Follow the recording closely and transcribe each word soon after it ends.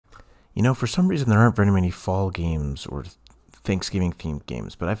You know, for some reason there aren't very many fall games or Thanksgiving themed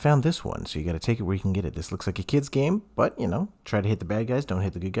games, but I found this one, so you got to take it where you can get it. This looks like a kid's game, but you know, try to hit the bad guys, don't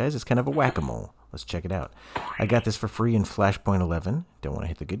hit the good guys. It's kind of a whack-a-mole. Let's check it out. I got this for free in Flashpoint 11. Don't want to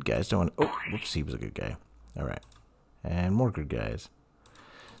hit the good guys. Don't want to... Oh, whoops, he was a good guy. All right. And more good guys.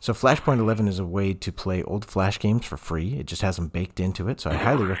 So Flashpoint 11 is a way to play old Flash games for free. It just has them baked into it, so I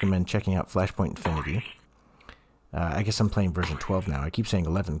highly recommend checking out Flashpoint Infinity. I guess I'm playing version 12 now. I keep saying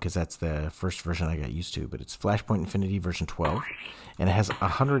 11 because that's the first version I got used to, but it's Flashpoint Infinity version 12, and it has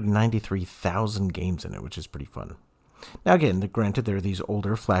 193,000 games in it, which is pretty fun. Now again, granted, there are these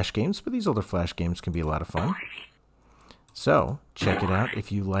older Flash games, but these older Flash games can be a lot of fun. So, check it out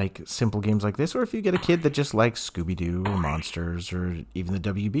if you like simple games like this, or if you get a kid that just likes Scooby-Doo or Monsters or even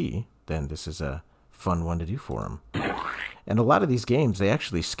the WB, then this is a fun one to do for them. And a lot of these games, they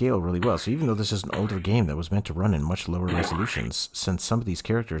actually scale really well. So even though this is an older game that was meant to run in much lower resolutions, since some of these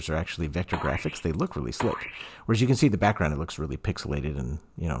characters are actually vector graphics, they look really slick. Whereas you can see the background, it looks really pixelated and,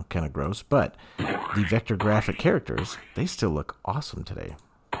 you know, kind of gross. But the vector graphic characters, they still look awesome today.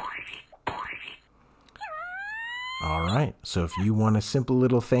 All right, so if you want a simple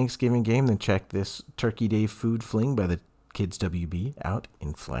little Thanksgiving game, then check this Turkey Day Food Fling by the Kids WB out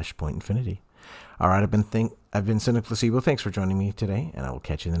in Flashpoint Infinity. All right, I've been Cynic Placebo. Thanks for joining me today, and I will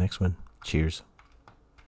catch you in the next one. Cheers.